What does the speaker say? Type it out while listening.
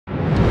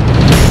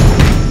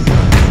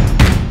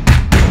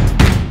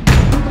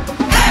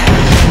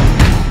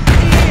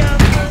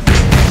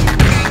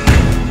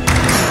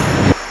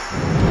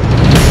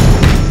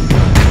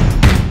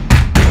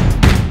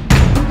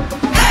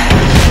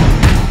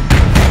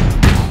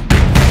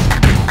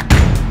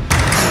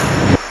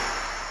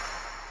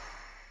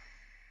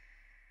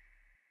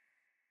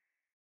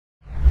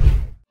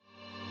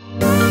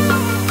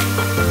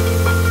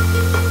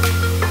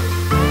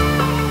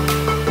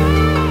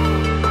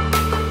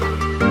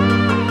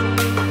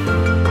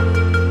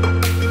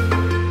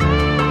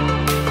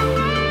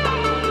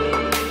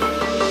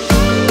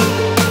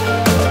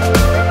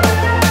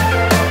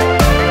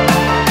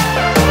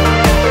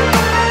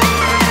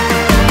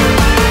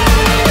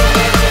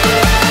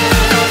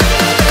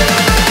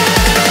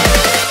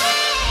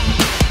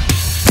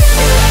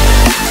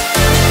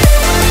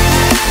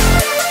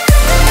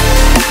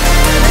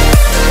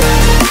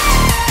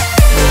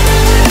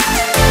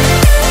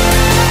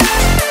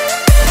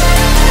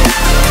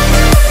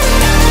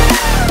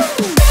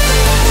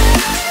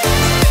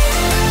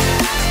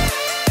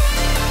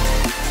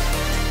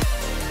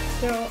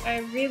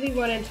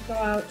to go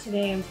out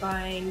today and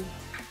find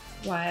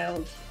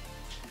wild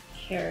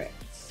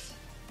carrots.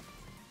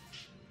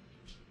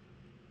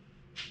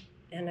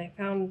 And I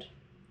found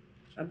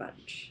a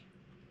bunch.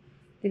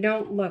 They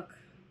don't look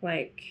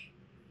like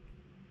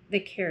the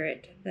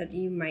carrot that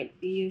you might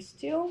be used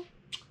to.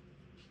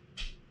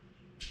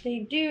 They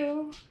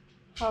do,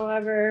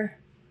 however,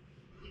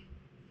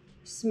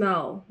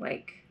 smell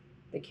like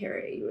the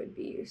carrot you would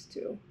be used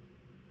to.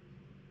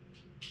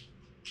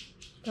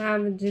 They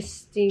have a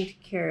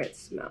distinct carrot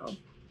smell.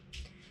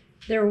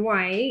 They're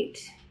white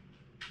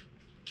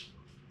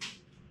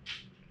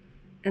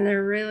and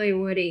they're really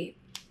woody.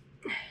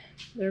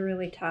 They're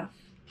really tough.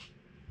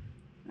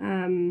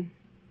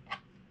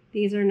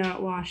 These are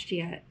not washed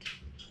yet,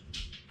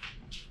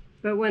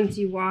 but once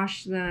you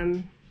wash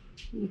them,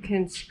 you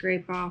can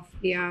scrape off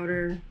the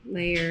outer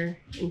layer.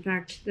 In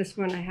fact, this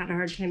one I had a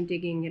hard time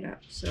digging it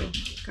up, so it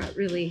got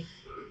really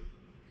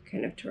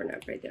kind of torn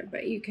up right there.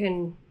 But you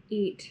can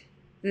eat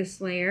this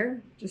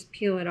layer, just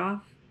peel it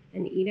off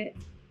and eat it.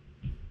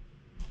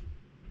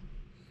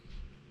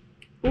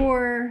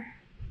 Or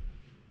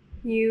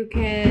you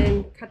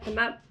can cut them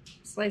up,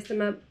 slice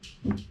them up,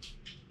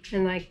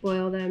 and like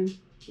boil them,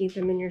 eat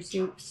them in your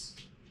soups.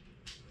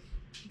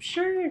 I'm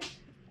sure,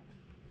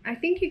 I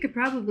think you could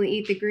probably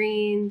eat the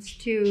greens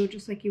too,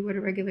 just like you would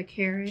a regular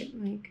carrot,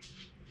 like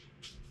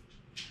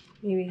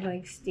maybe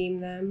like steam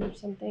them or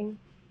something.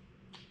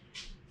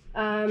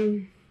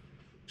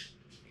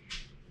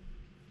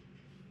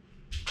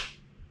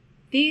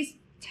 These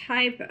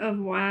type of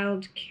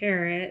wild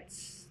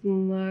carrots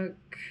look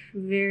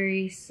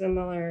very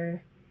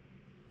similar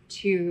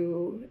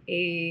to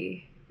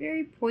a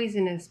very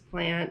poisonous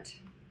plant,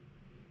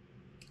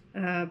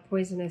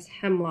 poisonous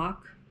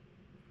hemlock.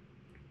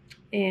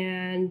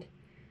 And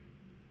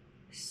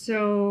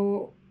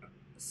so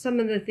some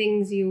of the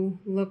things you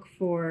look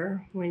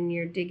for when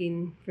you're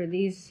digging for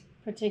these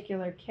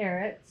particular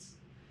carrots,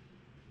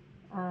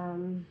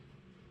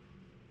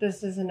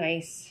 this is a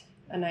nice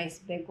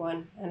big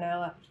one, and I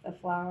left the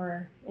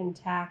flower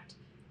intact.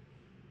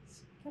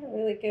 It's got a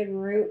really good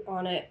root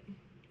on it.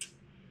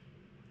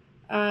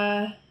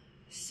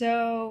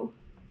 So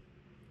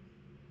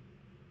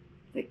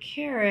the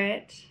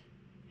carrot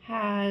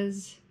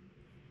has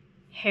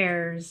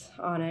hairs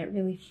on it,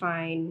 really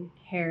fine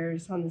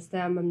hairs on the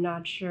stem. I'm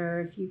not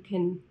sure if you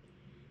can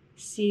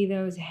see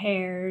those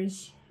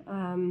hairs.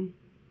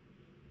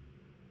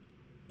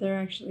 They're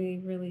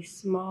actually really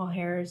small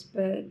hairs,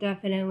 but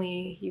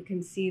definitely you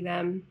can see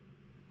them.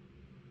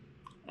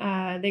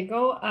 They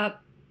go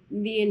up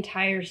the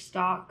entire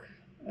stalk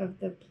of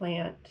the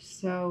plant.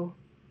 So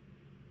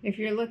if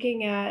you're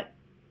looking at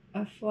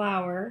a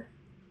flower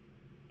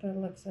that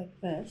looks like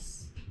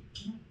this,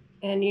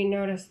 and you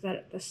notice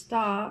that the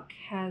stalk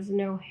has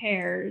no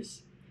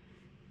hairs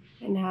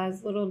and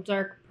has little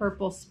dark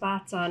purple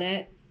spots on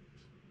it,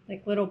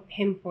 like little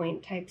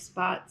pinpoint type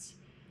spots,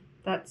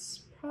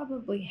 that's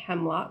probably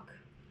hemlock.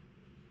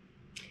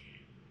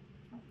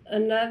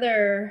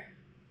 Another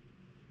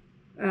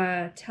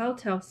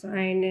telltale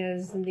sign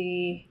is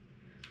the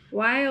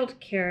wild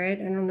carrot.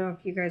 I don't know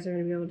if you guys are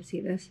going to be able to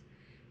see this.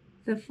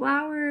 The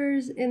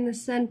flowers in the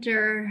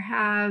center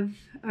have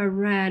a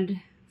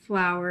red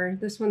flower.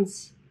 This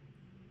one's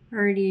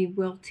already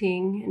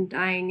wilting and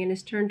dying and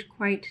has turned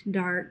quite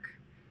dark,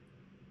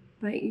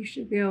 but you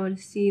should be able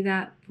to see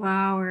that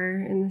flower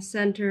in the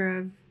center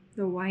of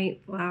the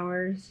white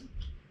flowers.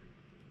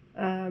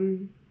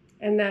 And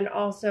then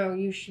also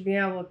you should be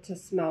able to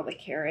smell the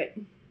carrot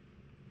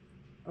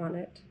on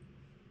it.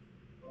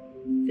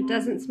 If it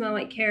doesn't smell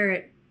like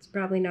carrot, it's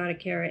probably not a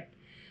carrot.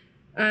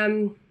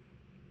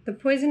 The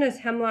poisonous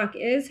hemlock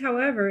is,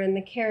 however, in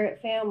the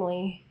carrot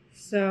family,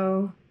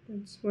 so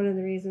that's one of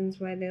the reasons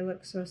why they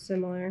look so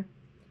similar.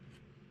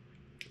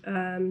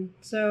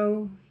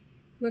 So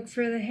look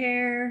for the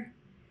hair,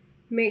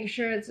 make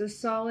sure it's a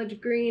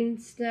solid green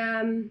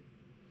stem,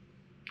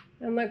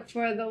 and look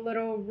for the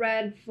little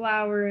red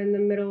flower in the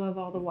middle of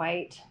all the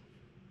white.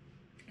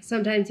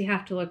 Sometimes you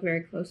have to look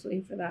very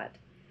closely for that.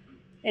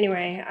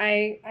 Anyway,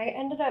 I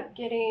ended up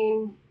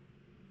getting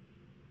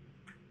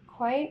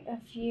quite a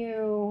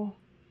few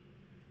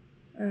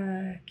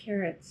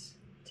carrots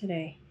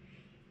today.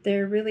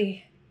 They're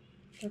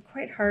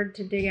quite hard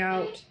to dig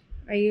out.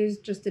 I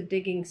used just a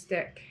digging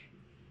stick,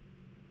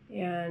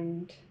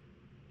 and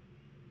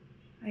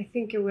I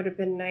think it would have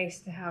been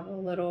nice to have a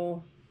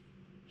little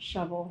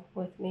shovel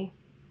with me.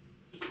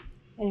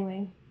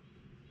 Anyway,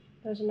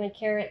 those are my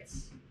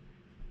carrots.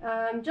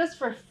 Just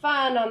for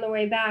fun on the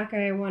way back,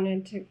 I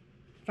wanted to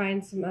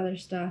find some other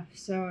stuff,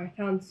 so I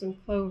found some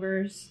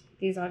clovers.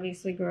 These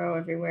obviously grow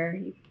everywhere.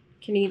 You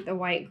can eat the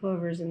white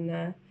clovers and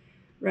the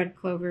red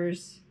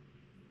clovers,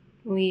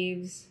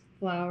 leaves,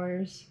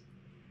 flowers.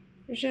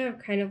 They should have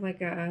kind of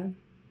like a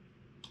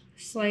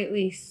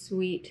slightly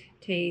sweet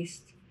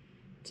taste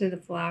to the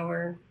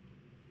flower.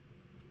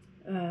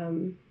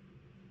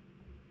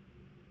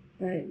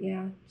 But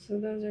yeah, so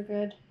those are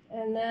good.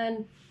 And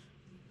then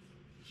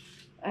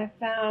I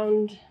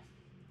found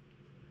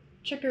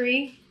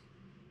chicory.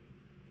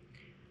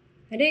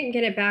 I didn't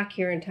get it back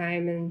here in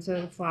time, and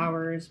so the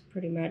flower is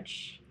pretty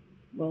much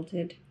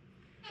wilted.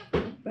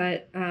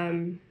 But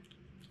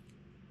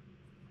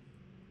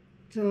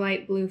it's a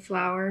light blue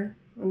flower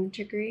on the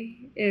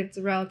chicory. It's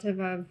a relative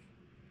of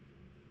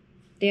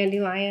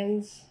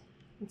dandelions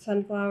and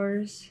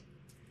sunflowers.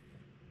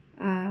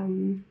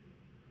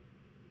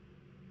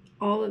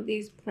 All of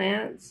these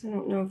plants, I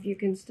don't know if you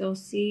can still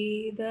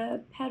see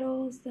the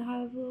petals that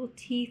have little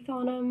teeth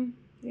on them.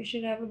 They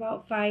should have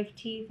about 5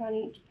 teeth on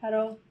each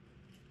petal.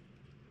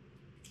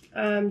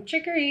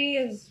 Chicory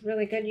is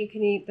really good. You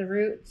can eat the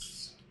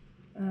roots,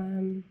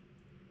 or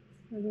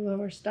the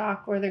lower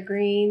stalk, or the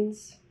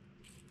greens.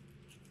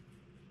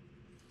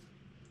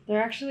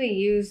 They're actually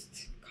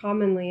used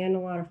commonly in a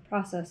lot of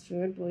processed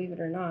food, believe it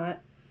or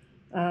not.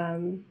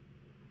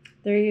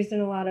 They're used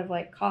in a lot of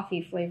like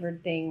coffee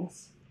flavored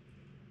things.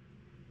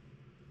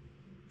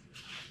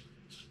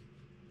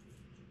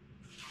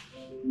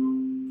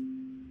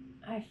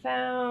 I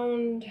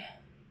found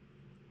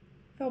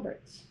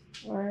filberts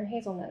or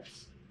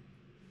hazelnuts.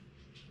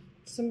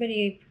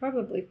 Somebody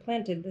probably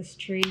planted this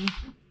tree.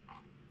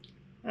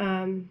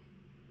 But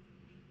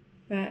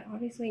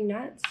obviously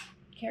nuts.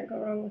 Can't go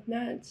wrong with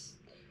nuts.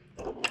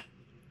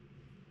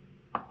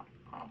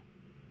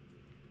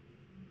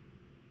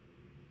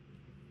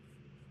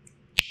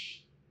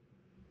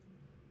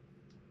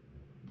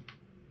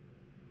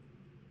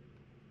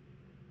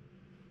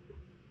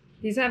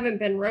 These haven't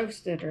been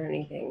roasted or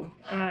anything.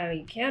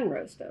 You can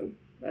roast them,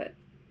 but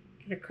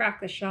you gotta crack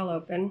the shell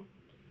open,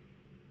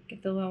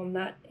 get the little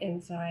nut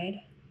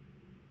inside.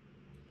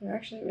 They're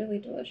actually really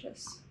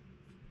delicious.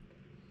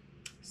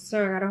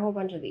 So I got a whole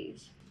bunch of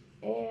these.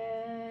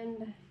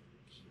 And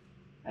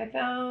I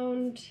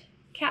found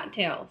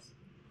cattails,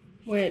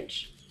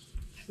 which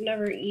I've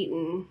never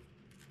eaten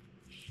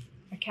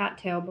a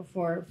cattail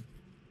before,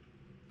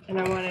 and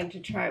I wanted to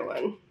try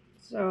one.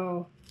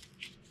 So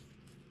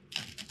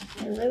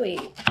they're really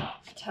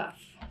tough.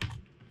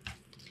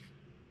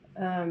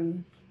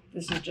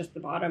 This is just the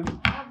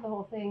bottom. I have the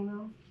whole thing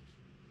though.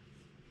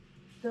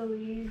 The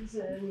leaves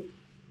and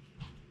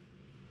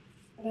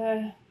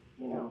the,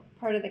 you know,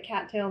 part of the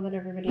cattail that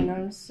everybody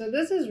knows. So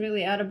this is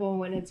really edible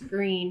when it's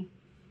green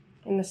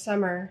in the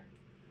summer.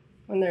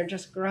 When they're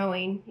just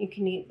growing, you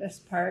can eat this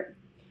part.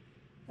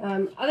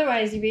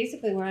 Otherwise, you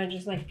basically want to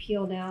just like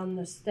peel down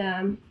the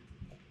stem,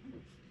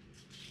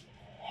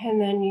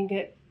 and then you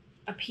get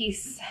a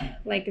piece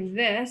like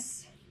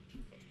this.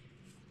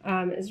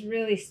 Is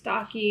really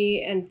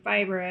stocky and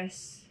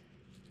fibrous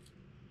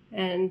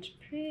and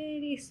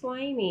pretty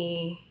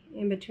slimy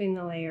in between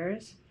the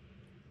layers,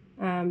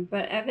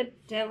 but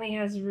evidently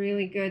has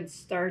really good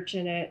starch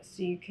in it,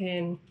 so you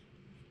can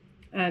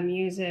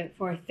use it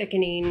for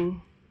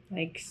thickening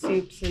like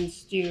soups and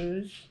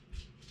stews,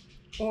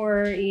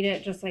 or eat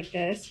it just like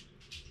this.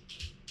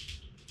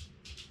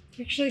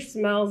 It actually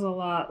smells a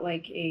lot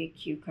like a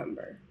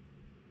cucumber.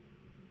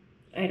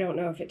 I don't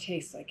know if it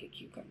tastes like a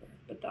cucumber,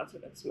 but that's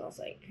what it smells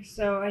like.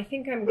 So I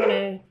think I'm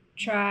gonna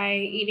try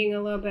eating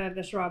a little bit of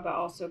this raw, but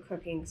also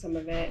cooking some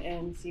of it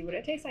and see what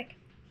it tastes like.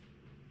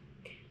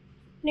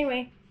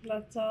 Anyway,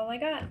 that's all I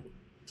got.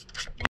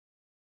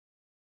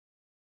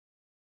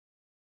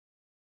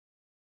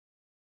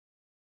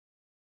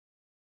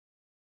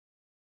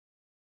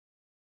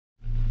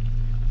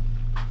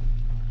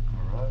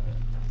 All right.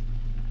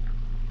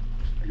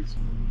 I guess.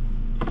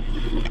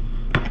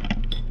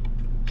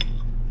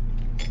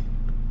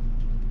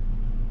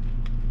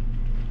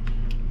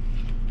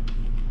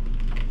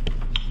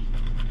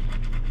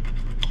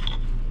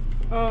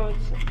 Oh,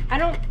 I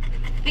don't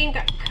think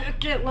I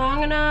cooked it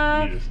long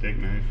enough. You need a steak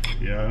knife.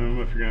 Yeah, I don't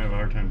know if you're gonna have a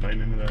hard time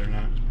biting into that or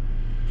not.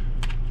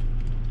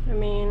 I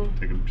mean,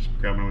 Just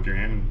grab one with your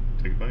hand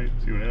and take a bite,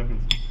 see what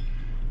happens.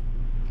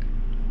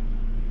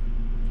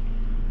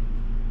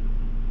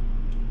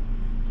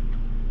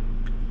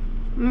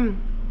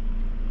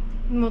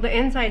 Well, the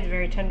inside's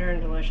very tender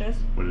and delicious.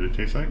 What did it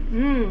taste like?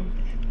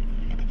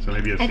 So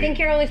maybe I think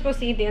you're only supposed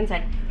to eat the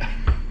inside.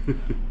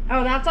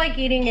 Oh, that's like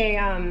eating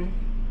a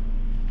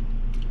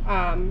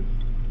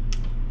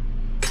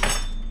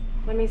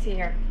let me see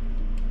here.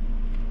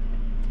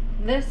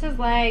 This is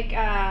like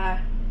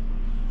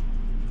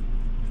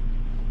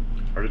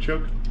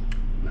artichoke?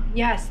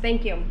 Yes,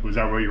 thank you. Was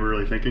that what you were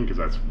really thinking? Because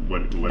that's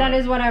what that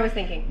is what I was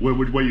thinking.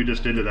 What you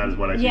just did to that is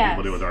what I see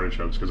people do with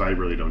artichokes, because I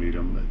really don't eat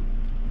them. But.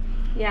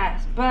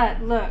 Yes,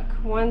 but look,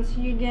 once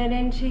you get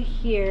into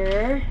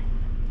here,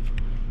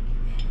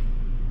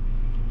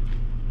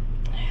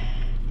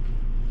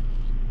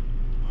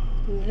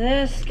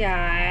 this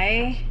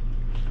guy,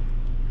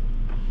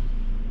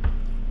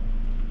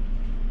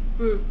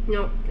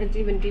 no, it's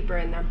even deeper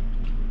in there.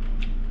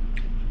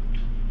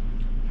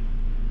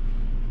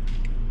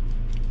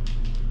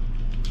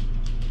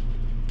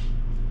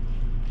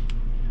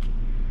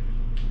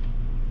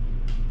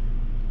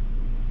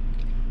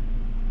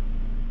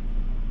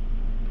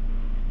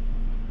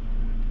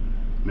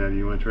 Now, do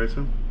you want to try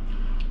some?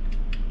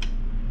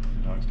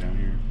 The dog's down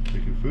here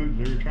taking food.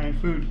 They're trying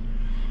food.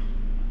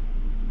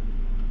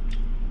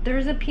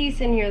 There's a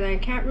piece in here that I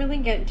can't really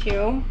get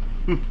to.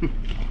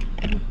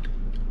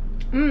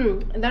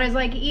 That is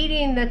like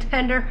eating the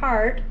tender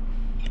heart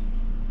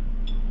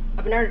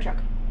of an artichoke.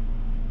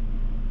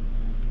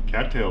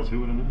 Cattails,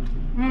 who would have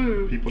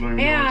known? People don't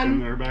even know what's in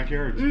their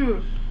backyards.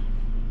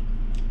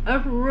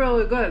 That's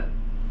really good.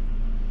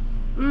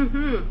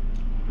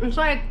 It's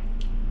like,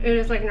 it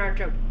is like an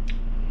artichoke.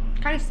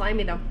 Kind of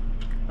slimy though.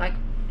 Like,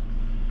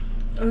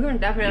 we can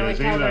definitely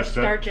tell there's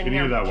starch in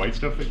here. Any of that white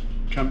stuff that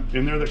come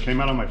in there that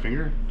came out on my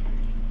finger?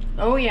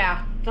 Oh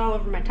yeah, it's all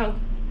over my tongue.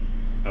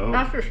 Oh.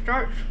 That's for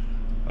starch.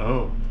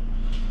 Oh.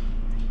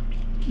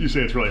 You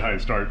say it's really high in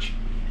starch.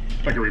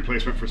 Like a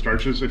replacement for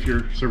starches if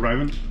you're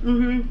surviving?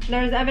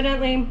 There's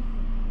evidently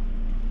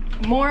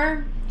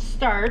more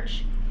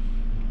starch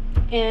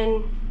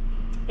in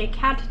a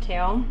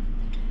cattail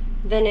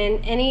than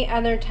in any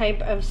other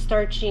type of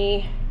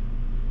starchy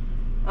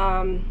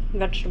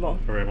vegetable.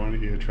 Alright, why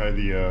don't you try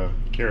the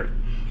carrot?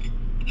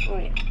 Oh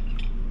yeah.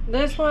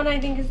 This one I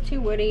think is too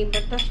woody,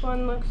 but this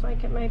one looks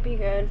like it might be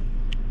good.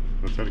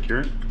 What's that, a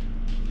carrot?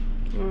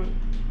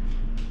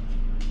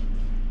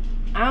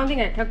 I don't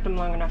think I cooked them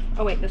long enough.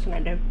 Oh wait, this one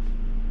I did.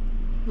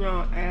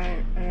 No,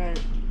 I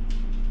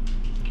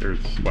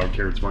Carrots, wild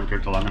carrots weren't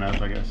cooked long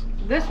enough, I guess.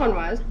 This one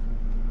was.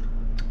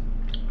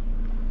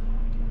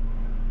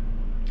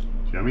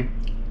 Yummy?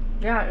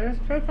 Yeah, it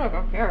tastes like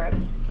a carrot.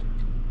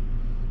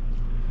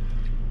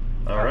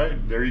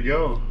 Alright, there you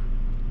go.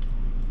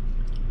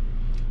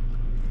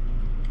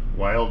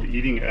 Wild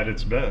eating at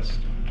its best.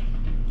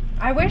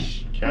 I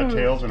wish.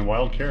 Cattails and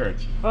wild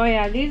carrots. Oh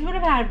yeah, these would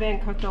have had been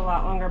cooked a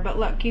lot longer, but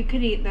look, you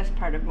could eat this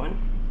part of one.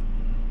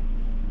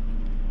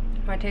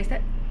 Want to taste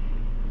it?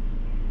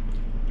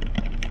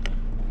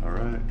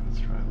 Alright, let's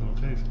try a little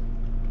taste.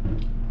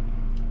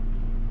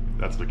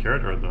 That's the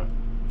carrot or the...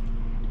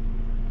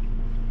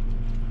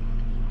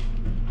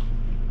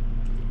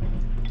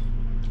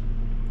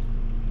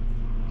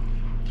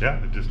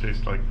 Yeah, it just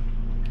tastes like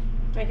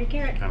a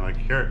carrot. Kind of like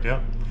a carrot, yeah.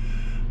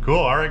 Cool,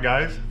 alright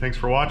guys, thanks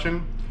for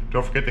watching.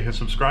 Don't forget to hit the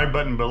subscribe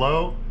button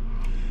below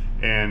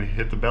and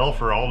hit the bell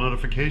for all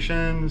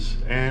notifications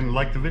and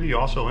like the video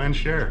also and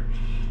share.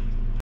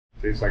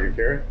 Tastes like a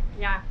carrot?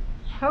 Yeah.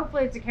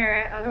 Hopefully it's a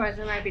carrot, otherwise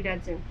I might be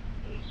dead soon.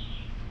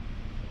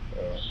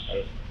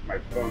 My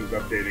phone's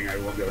updating. I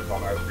will get a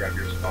call. I forgot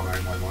yours to call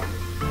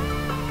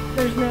 911.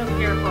 There's no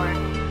cure for it.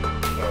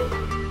 Oh.